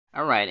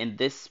Alright, in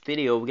this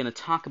video we're going to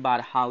talk about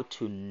how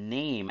to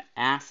name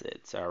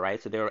acids.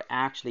 Alright, so there are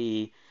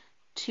actually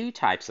two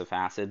types of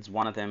acids.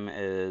 One of them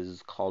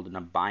is called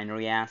a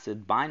binary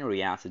acid.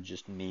 Binary acid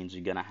just means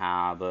you're going to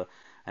have a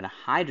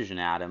hydrogen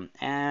atom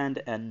and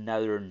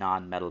another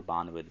non-metal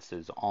bond with it. So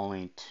there's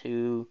only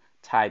two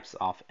types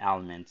of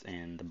elements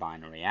in the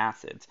binary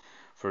acids.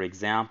 For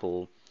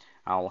example,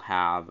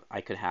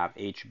 I could have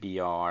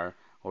HBr,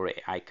 or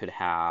I could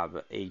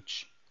have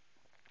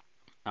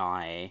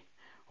HI,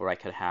 or I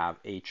could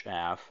have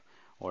HF,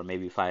 or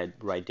maybe if I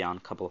write down a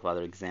couple of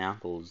other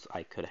examples,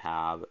 I could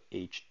have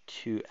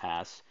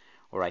H2S,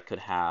 or I could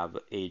have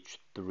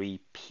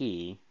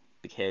H3P,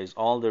 because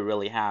all they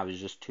really have is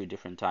just two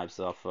different types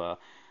of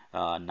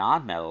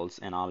nonmetals,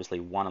 and obviously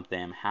one of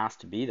them has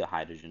to be the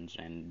hydrogens,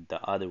 and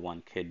the other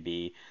one could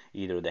be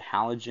either the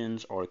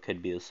halogens, or it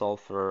could be the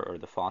sulfur or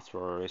the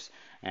phosphorus,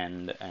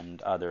 and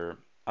other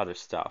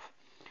stuff.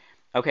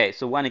 Okay,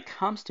 so when it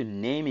comes to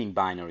naming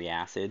binary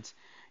acids,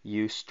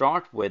 you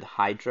start with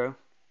hydro.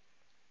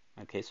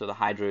 Okay, so the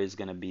hydro is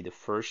going to be the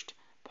first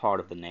part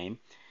of the name.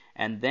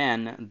 And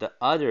then the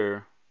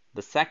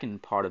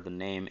second part of the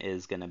name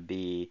is going to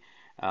be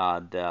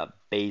the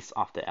base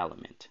of the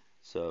element.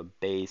 So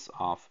base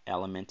of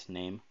element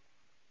name,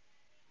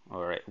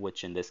 or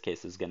which in this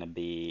case is going to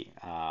be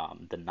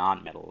the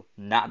nonmetal,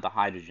 not the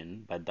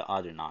hydrogen, but the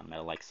other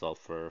nonmetal like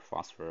sulfur,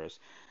 phosphorus,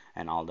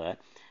 and all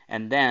that.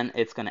 And then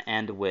it's going to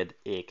end with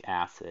ic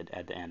acid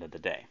at the end of the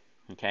day.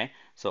 Okay,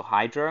 so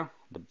hydro,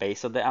 the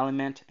base of the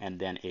element, and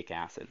then ic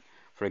acid.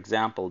 For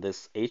example,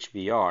 this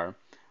HBr,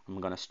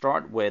 I'm going to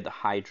start with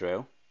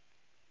hydro,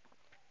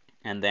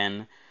 and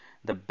then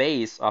the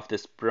base of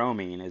this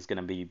bromine is going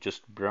to be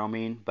just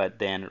bromine, but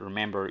then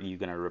remember you're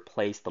going to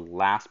replace the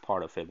last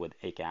part of it with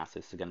ic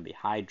acid. So it's going to be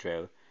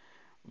hydrobromic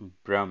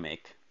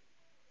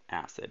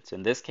acid. So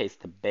in this case,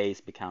 the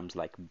base becomes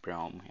like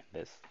brome in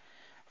this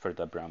for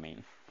the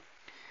bromine.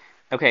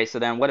 Okay, so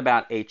then what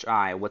about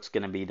HI? What's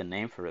going to be the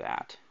name for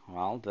that?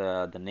 Well,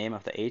 the name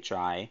of the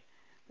HI,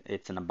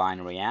 it's in a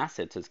binary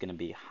acid, so it's going to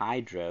be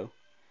hydro,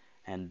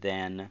 and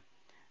then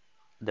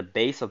the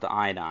base of the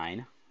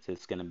iodine, so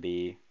it's going to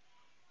be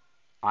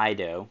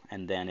ido,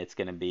 and then it's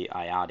going to be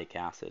iodic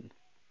acid.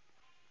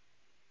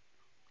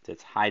 So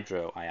it's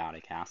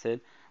hydroiodic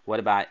acid. What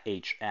about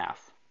HF?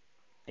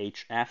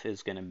 HF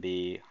is going to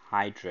be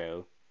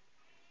hydrofluoric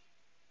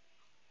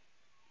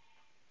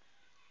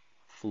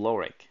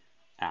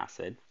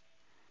acid.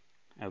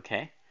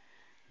 Okay.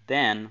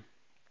 Then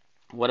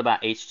what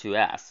about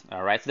H2S?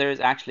 All right, so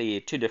there's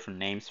actually two different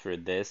names for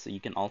this.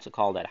 You can also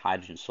call that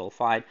hydrogen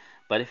sulfide,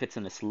 but if it's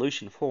in a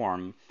solution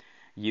form,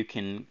 you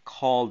can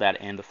call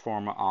that in the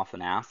form of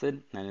an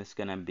acid, and it's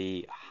going to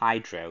be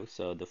hydro.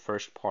 So the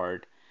first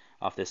part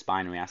of this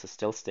binary acid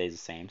still stays the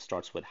same,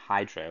 starts with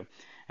hydro,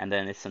 and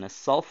then it's in a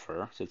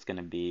sulfur, so it's going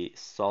to be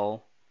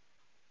sulfur,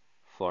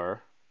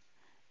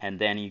 and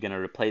then you're going to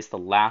replace the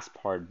last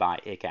part by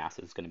ic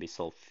acid. It's going to be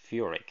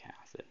sulfuric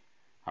acid.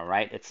 All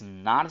right, it's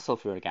not a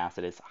sulfuric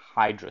acid, it's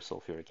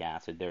hydrosulfuric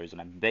acid. There is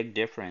a big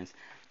difference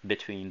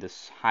between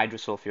this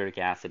hydrosulfuric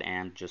acid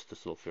and just the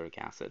sulfuric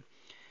acid.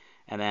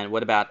 And then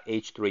what about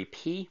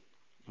H3P?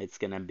 It's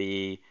going to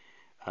be,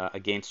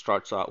 again,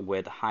 starts out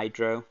with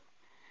hydro,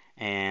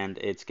 and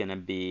it's going to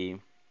be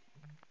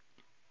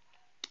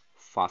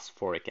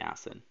phosphoric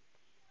acid.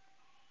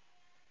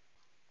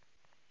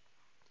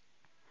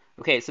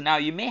 Okay, so now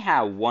you may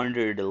have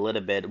wondered a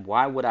little bit,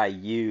 why would I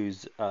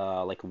use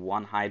like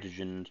one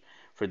hydrogen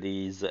for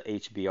these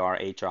HBr,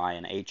 HI,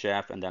 and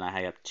HF, and then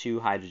I have two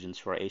hydrogens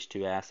for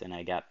H2S, and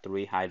I got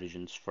three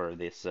hydrogens for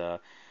this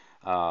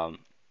um,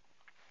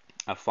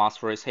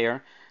 phosphorus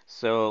here.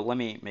 So let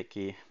me make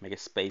a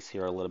space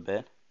here a little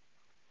bit.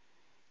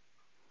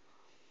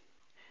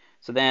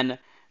 So then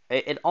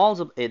it all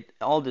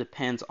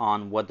depends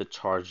on what the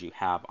charge you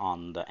have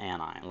on the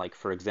anion. Like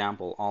for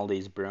example, all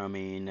these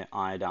bromine,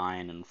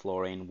 iodine, and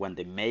fluorine, when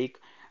they make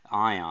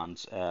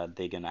ions,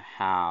 they're gonna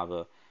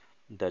have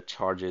the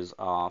charges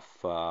of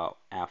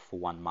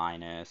F1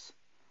 minus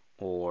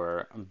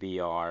or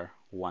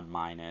Br1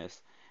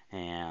 minus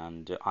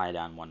and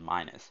iodine 1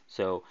 minus.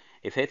 So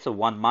if it's a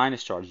 1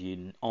 minus charge,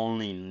 you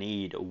only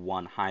need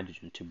one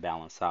hydrogen to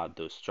balance out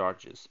those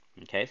charges.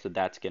 Okay, so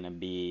that's going to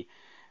be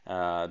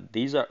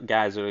these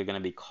guys are going to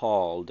be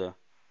called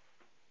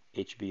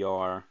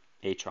HBr,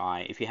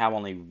 HI. If you have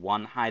only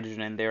one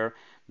hydrogen in there,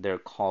 they're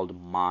called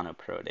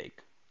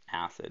monoprotic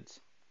acids.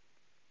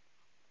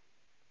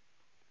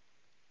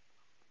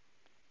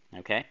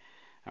 Okay,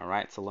 all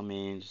right, so let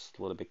me just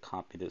a little bit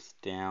copy this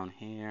down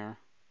here.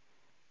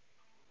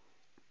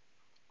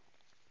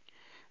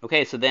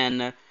 Okay, so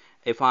then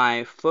if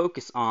I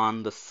focus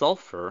on the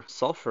sulfur,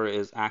 sulfur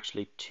is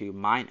actually 2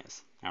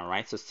 minus. All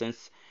right, so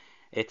since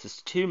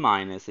it's 2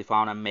 minus, if I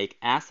want to make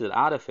acid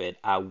out of it,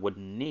 I would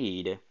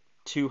need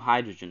two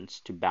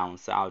hydrogens to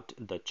balance out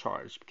the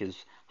charge,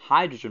 because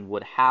hydrogen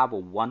would have a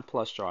 1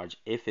 plus charge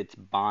if it's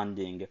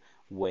bonding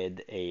with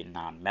a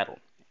nonmetal.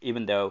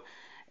 Even though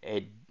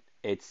it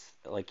it's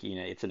like,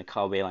 it's in a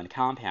covalent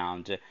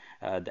compound,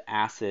 the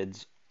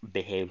acids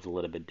behave a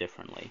little bit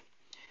differently.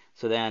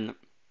 So then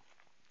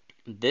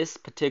this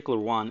particular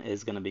one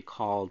is going to be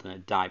called a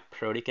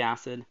diprotic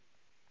acid.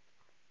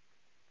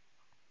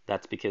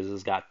 That's because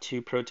it's got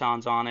 2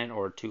 protons on it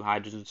or 2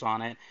 hydrogens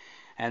on it.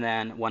 And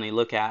then when you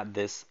look at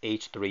this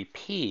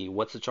H3P,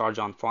 what's the charge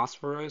on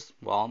phosphorus?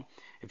 Well,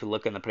 if you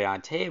look in the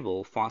periodic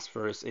table,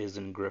 phosphorus is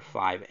in group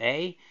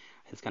 5A.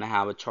 It's going to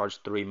have a charge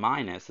 3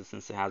 minus. And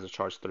since it has a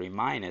charge 3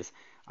 minus,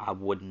 I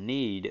would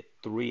need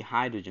 3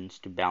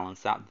 hydrogens to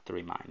balance out the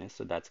 3 minus.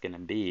 So that's going to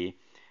be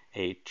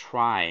a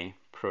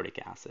triprotic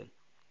acid.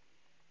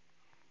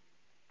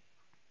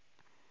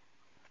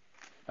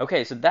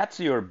 Okay, so that's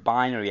your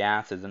binary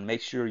acids, and make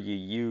sure you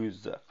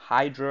use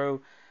hydro,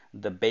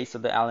 the base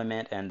of the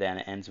element, and then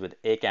it ends with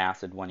ic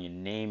acid when you're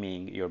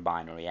naming your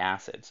binary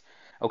acids.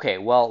 Okay,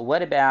 well,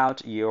 what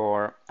about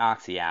your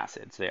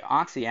oxyacids? The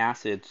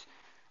oxyacids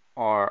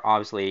are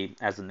obviously,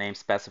 as the name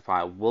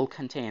specifies, will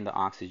contain the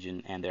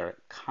oxygen, and they're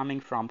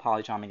coming from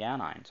polyatomic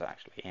anions,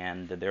 actually.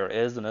 And there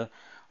is a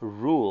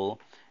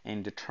rule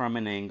in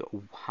determining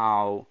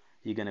how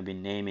you're going to be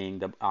naming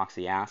the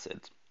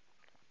oxyacids.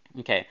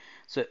 Okay,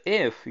 so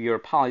if your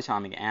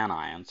polyatomic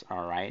anions,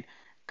 all right,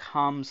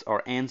 comes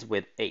or ends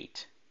with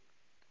 8,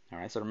 all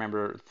right, so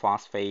remember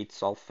phosphate,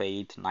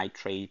 sulfate,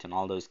 nitrate, and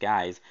all those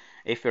guys,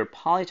 if your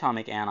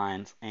polyatomic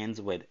anions ends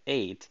with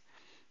 8,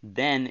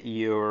 then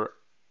your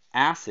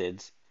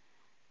acids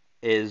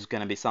is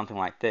going to be something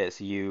like this.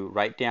 You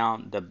write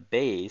down the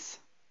base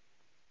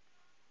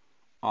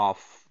of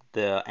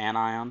the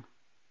anion,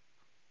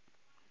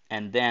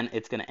 and then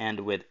it's going to end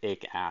with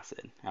ic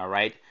acid, all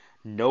right?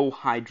 No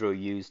hydro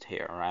used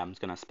here, all right? I'm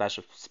just going to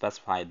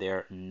specify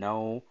there,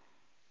 no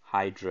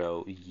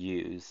hydro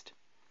used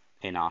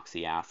in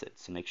oxyacids.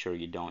 So make sure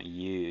you don't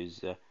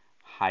use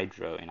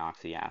hydro in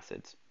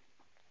oxyacids.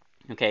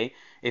 Okay,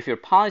 if your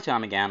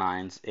polyatomic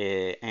anions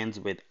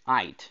ends with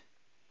ite,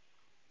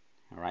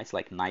 all right, it's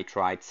like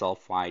nitrite,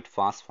 sulfite,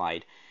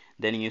 phosphite,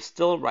 then you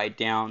still write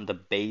down the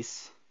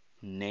base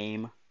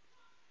name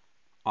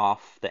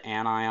of the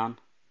anion,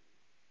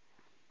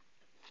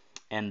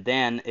 and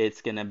then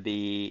it's going to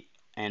be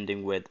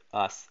ending with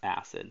us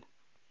acid.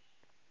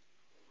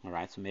 All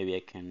right, so maybe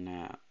I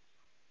can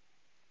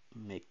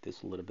make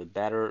this a little bit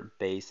better.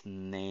 Base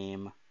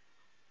name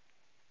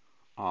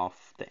of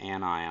the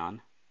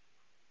anion,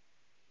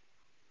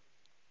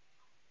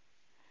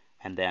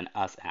 and then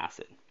us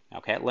acid.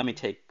 Okay, let me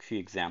take a few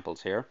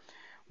examples here.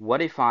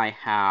 What if I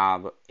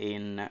have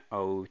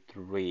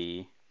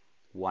NO3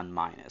 1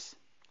 minus?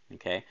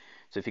 Okay,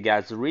 so if you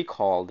guys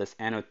recall, this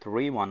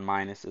NO3 1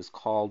 minus is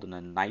called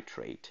a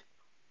nitrate.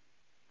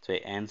 So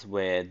it ends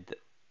with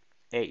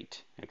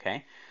 8.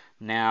 Okay,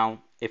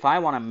 now if I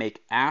want to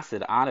make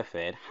acid out of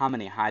it, how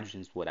many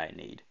hydrogens would I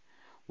need?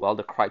 Well,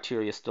 the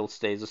criteria still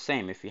stays the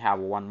same. If you have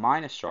a 1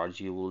 minus charge,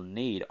 you will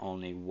need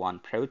only 1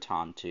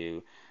 proton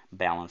to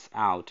balance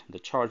out the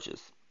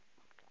charges.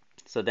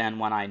 So then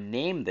when I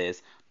name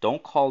this,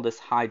 don't call this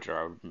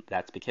hydro.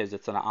 That's because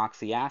it's an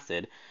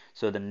oxyacid.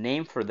 So the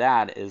name for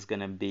that is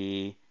going to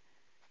be,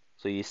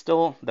 so you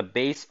still, the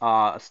base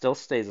still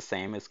stays the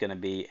same. It's going to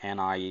be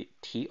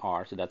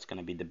NiTr. So that's going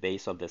to be the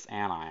base of this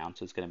anion.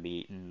 So it's going to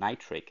be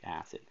nitric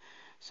acid.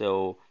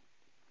 So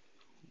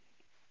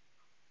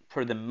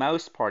for the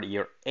most part,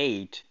 your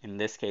 8 in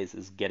this case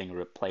is getting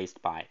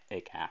replaced by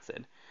ic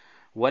acid.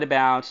 What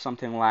about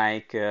something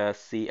like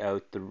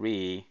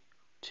CO3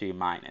 2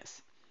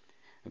 minus?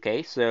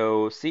 Okay,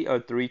 so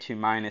CO3 2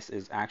 minus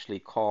is actually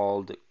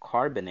called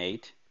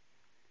carbonate,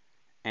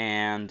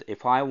 and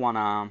if I want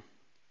to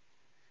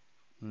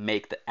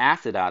make the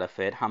acid out of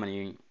it, how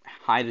many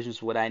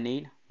hydrogens would I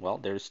need? Well,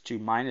 there's 2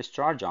 minus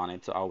charge on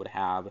it, so I would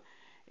have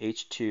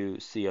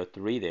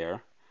H2CO3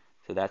 there.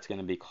 So that's going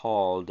to be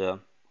called,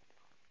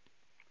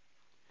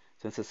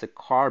 since it's a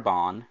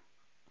carbonate,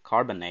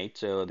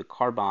 so the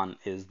carbon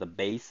is the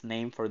base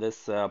name for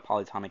this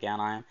polyatomic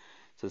anion,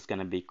 so it's going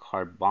to be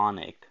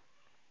carbonic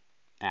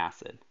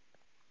acid.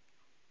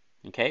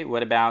 Okay,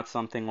 what about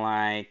something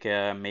like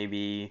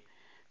maybe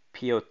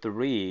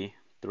PO3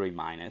 3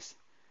 minus?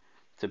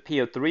 So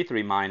PO3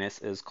 3 minus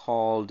is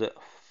called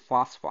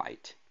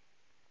phosphite.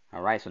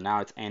 All right, so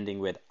now it's ending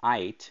with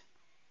ite.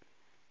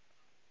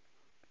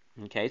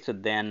 Okay, so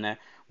then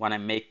when I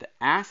make the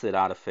acid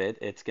out of it,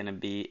 it's going to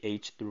be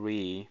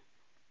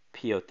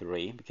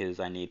H3PO3 because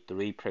I need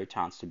 3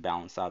 protons to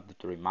balance out the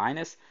 3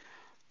 minus.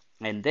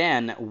 And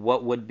then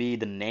what would be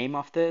the name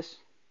of this?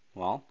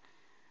 Well,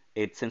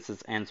 since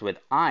it ends with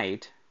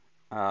ite,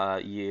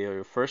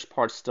 your first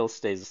part still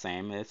stays the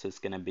same. It's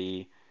just going to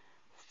be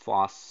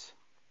phosphorus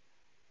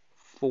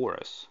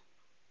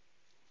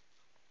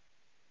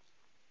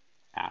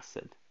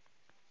acid.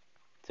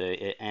 So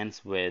it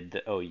ends with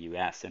the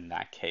OUS in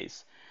that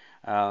case.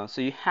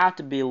 So you have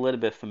to be a little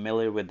bit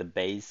familiar with the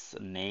base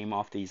name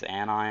of these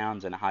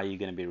anions and how you're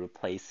going to be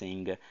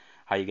replacing,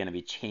 how you're going to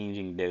be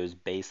changing those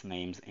base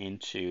names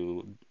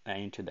into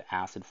the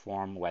acid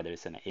form, whether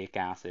it's an ic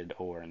acid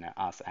or an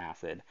us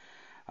acid.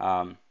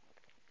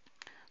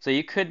 So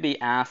you could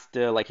be asked,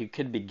 like you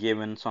could be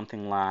given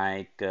something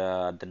like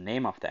the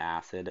name of the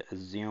acid.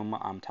 Assume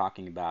I'm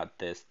talking about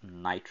this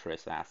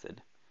nitrous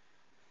acid.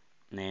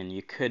 and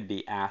you could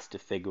be asked to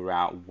figure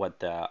out what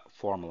the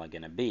formula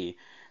going to be.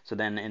 So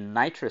then in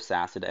nitrous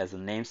acid, as the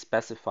name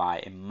specify,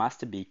 it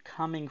must be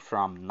coming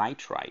from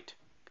nitrite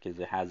because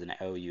it has an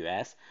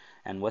OUS.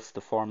 And what's the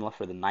formula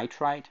for the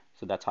nitrite?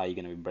 So that's how you're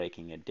going to be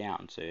breaking it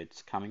down. So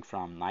it's coming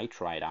from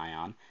nitrite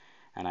ion,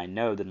 and I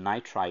know the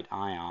nitrite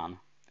ion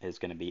is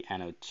going to be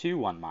NO2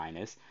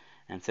 1-,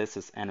 and since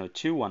it's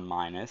NO2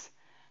 1-,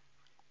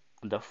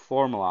 the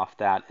formula of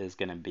that is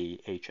going to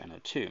be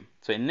HNO2.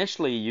 So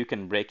initially you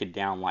can break it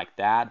down like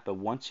that, but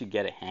once you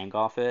get a hang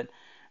of it,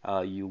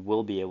 you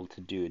will be able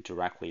to do it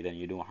directly. Then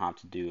you don't have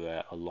to do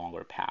a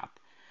longer path.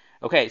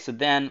 Okay, so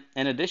then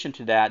in addition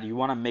to that, you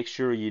want to make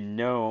sure you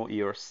know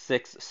your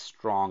 6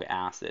 strong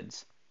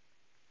acids.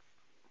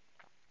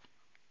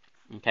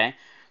 Okay,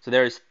 so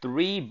there's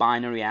 3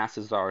 binary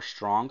acids that are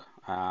strong,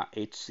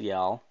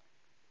 HCl,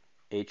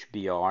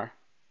 HBr,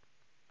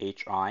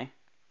 HI.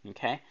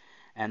 Okay,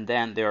 and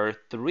then there are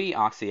 3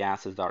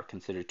 oxyacids that are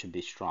considered to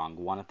be strong,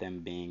 one of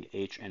them being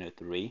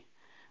HNO3.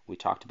 We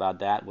talked about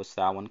that. What's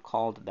that one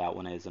called? That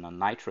one is a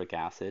nitric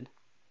acid.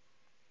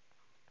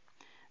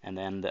 And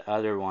then the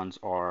other ones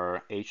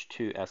are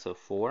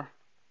H2SO4.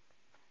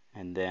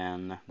 And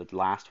then the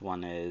last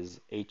one is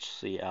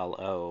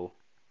HClO4.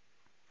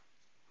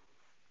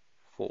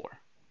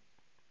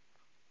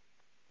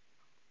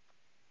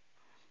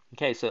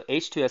 Okay, so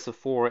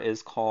H2SO4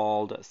 is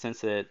called,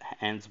 since it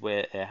has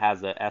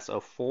a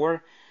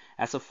SO4,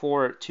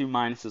 SO4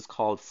 2- is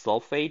called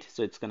sulfate,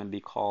 so it's going to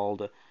be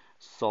called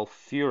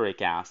sulfuric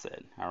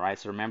acid. All right,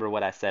 so remember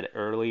what I said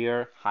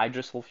earlier,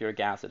 hydrosulfuric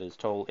acid is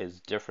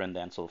different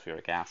than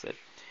sulfuric acid.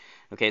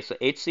 Okay, so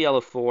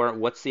HClO4,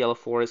 what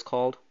ClO4 is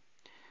called?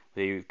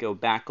 So you go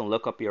back and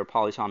look up your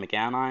polyatomic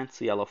anion.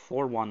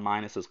 ClO4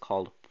 1- is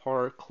called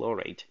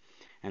perchlorate.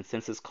 And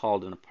since it's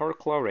called a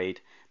perchlorate,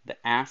 the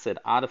acid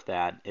out of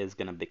that is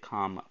going to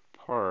become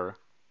perchloric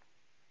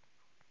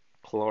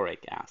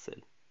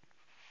acid.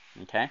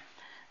 Okay?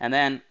 And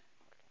then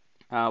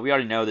we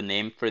already know the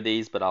name for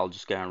these, but I'll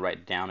just go and write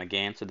it down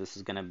again. So this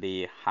is going to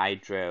be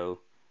hydrochloric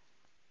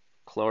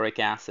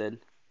acid.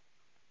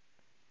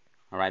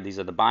 All right, these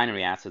are the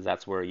binary acids.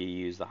 That's where you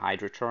use the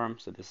hydro term.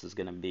 So this is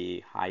going to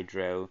be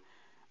hydrobromic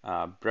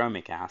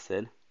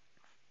acid.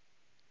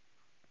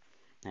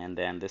 And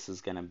then this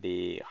is going to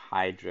be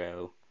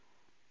hydroiodic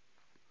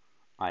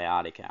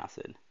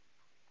acid.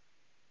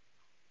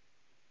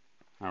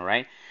 All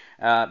right,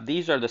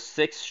 these are the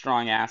 6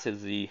 strong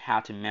acids that you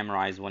have to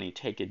memorize when you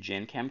take a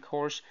Gen Chem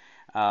course.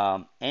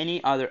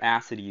 Any other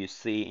acid you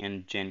see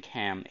in Gen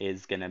Chem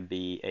is going to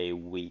be a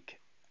weak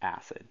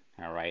acid.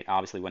 All right,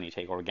 obviously when you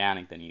take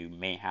organic, then you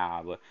may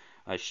have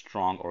a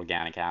strong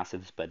organic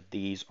acids, but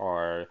these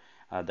are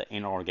the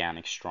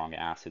inorganic strong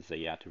acids that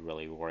you have to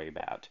really worry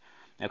about.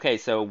 Okay,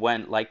 so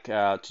when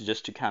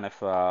to kind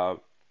of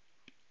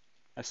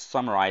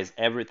summarize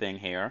everything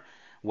here,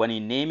 when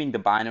you're naming the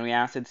binary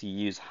acids, you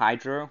use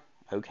hydro,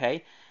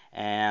 okay,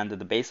 and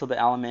the base of the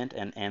element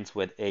and ends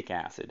with ic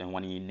acid. And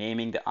when you're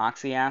naming the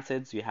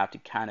oxyacids, you have to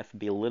kind of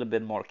be a little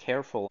bit more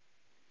careful.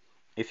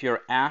 If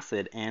your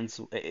anion ends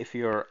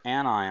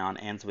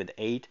with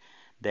 8,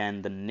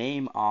 then the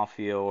name of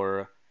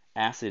your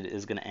acid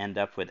is going to end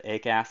up with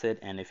ic acid,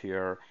 and if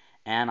your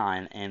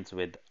anion ends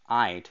with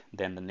ite,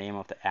 then the name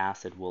of the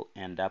acid will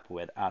end up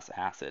with us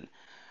acid.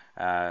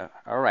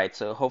 Alright,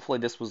 so hopefully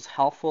this was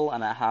helpful,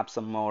 and I have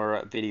some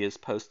more videos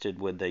posted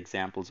with the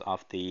examples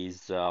of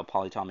these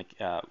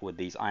with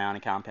these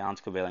ionic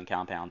compounds, covalent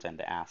compounds, and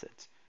the acids.